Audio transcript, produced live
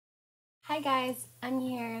Hi guys, I'm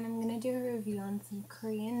here and I'm going to do a review on some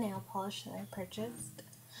Korean nail polish that I purchased.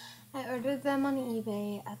 I ordered them on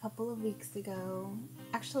eBay a couple of weeks ago,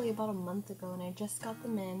 actually about a month ago, and I just got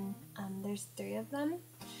them in. There's 3 of them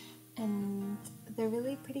and they're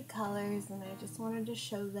really pretty colors, and I just wanted to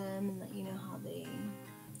show them and let you know how they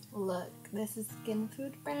look. This is Skin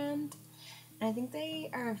Food brand, and I think they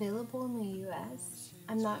are available in the US.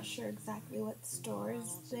 I'm not sure exactly what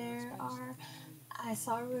stores there are. I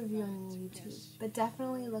saw a review on YouTube, but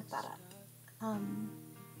definitely look that up.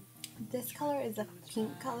 This color is a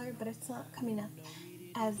pink color, but it's not coming up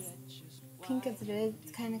as pink as it is.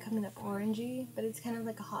 It's kind of coming up orangey, but it's kind of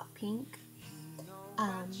like a hot pink.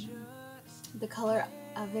 The color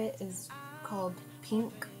of it is called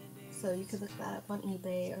pink, so you could look that up on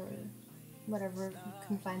eBay or whatever you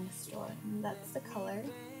can find the store. And that's the color.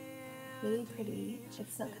 Really pretty.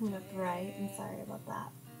 It's not coming up right. I'm sorry about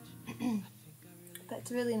that. But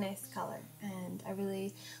it's a really nice color, and I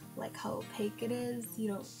really like how opaque it is.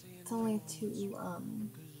 It's only two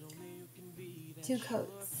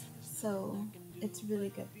coats, so it's really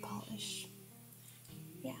good polish.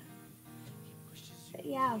 Yeah. But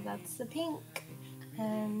yeah, that's the pink,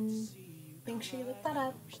 and make sure you look that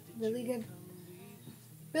up. Really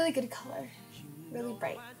good color, really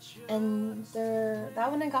bright. And that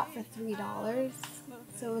one I got for $3,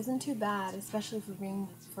 so it wasn't too bad, especially for being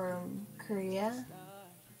from Korea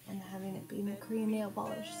and having it be a Korean nail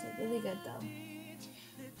polish. So really good though.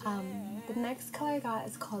 The next color I got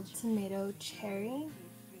is called Tomato Cherry,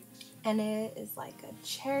 and it is like a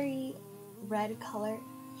cherry red color.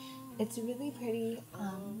 It's really pretty.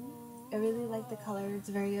 I really like the color. It's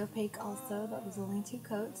very opaque also. That was only 2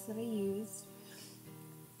 coats that I used.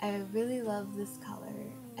 I really love this color.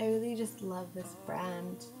 I really just love this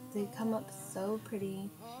brand. They come up so pretty,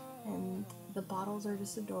 and the bottles are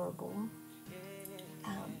just adorable.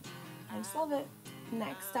 I just love it.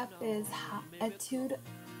 Next up is Etude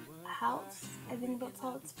House. I think that's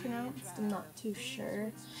how it's pronounced. I'm not too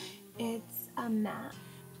sure. It's a matte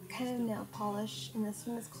kind of nail polish, and this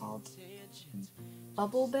one is called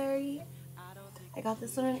Bubbleberry. I got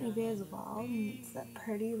this one on eBay as well, and it's that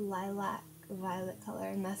pretty lilac violet color.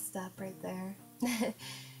 I messed up right there.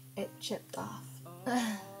 It chipped off.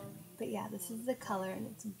 But yeah, this is the color, and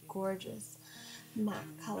it's gorgeous matte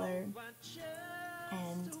color.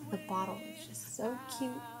 And the bottle is just so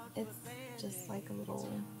cute. It's just like a little,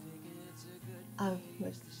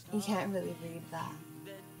 you can't really read that.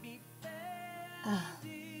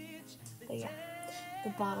 But yeah,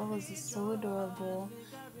 the bottle is just so adorable,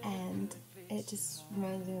 and it just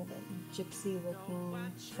reminds me of a gypsy looking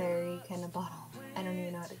fairy kind of bottle. I don't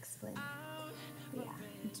even know how to explain it. But yeah,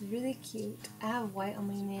 it's really cute. I have white on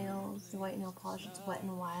my nails, the white nail polish. It's Wet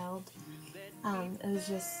n Wild. It was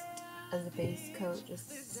just as a base coat,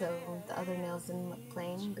 just so the other nails didn't look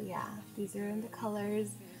plain. But yeah, these are in the colors,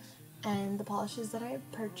 and the polishes that I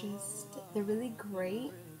purchased, they're really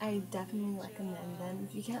great. I definitely recommend them.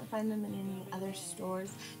 If you can't find them in any other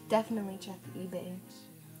stores, definitely check eBay.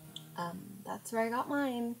 That's where I got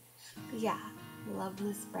mine. But yeah, love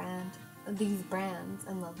these brands,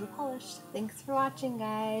 and love the polish. Thanks for watching,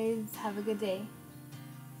 guys. Have a good day.